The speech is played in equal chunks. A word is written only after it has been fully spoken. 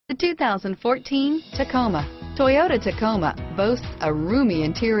The 2014 Tacoma. Toyota Tacoma boasts a roomy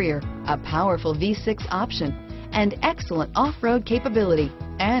interior, a powerful V6 option, and excellent off-road capability,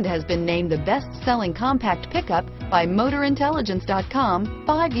 and has been named the best-selling compact pickup by MotorIntelligence.com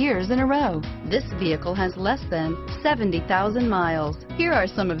 5 years in a row. This vehicle has less than 70,000 miles. Here are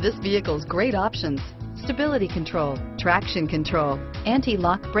some of this vehicle's great options: stability control, traction control,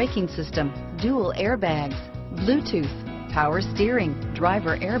 anti-lock braking system, dual airbags, Bluetooth, power steering,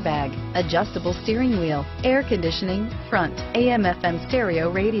 driver airbag, adjustable steering wheel, air conditioning, front, AM/FM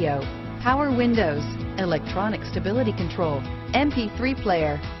stereo radio, power windows, electronic stability control, MP3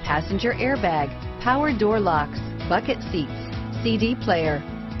 player, passenger airbag, power door locks, bucket seats, CD player,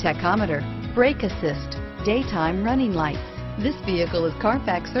 tachometer, brake assist, daytime running lights. This vehicle is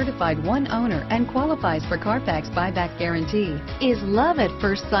Carfax certified one owner and qualifies for Carfax buyback guarantee. Is love at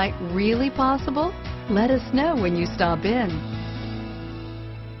first sight really possible? Let us know when you stop in.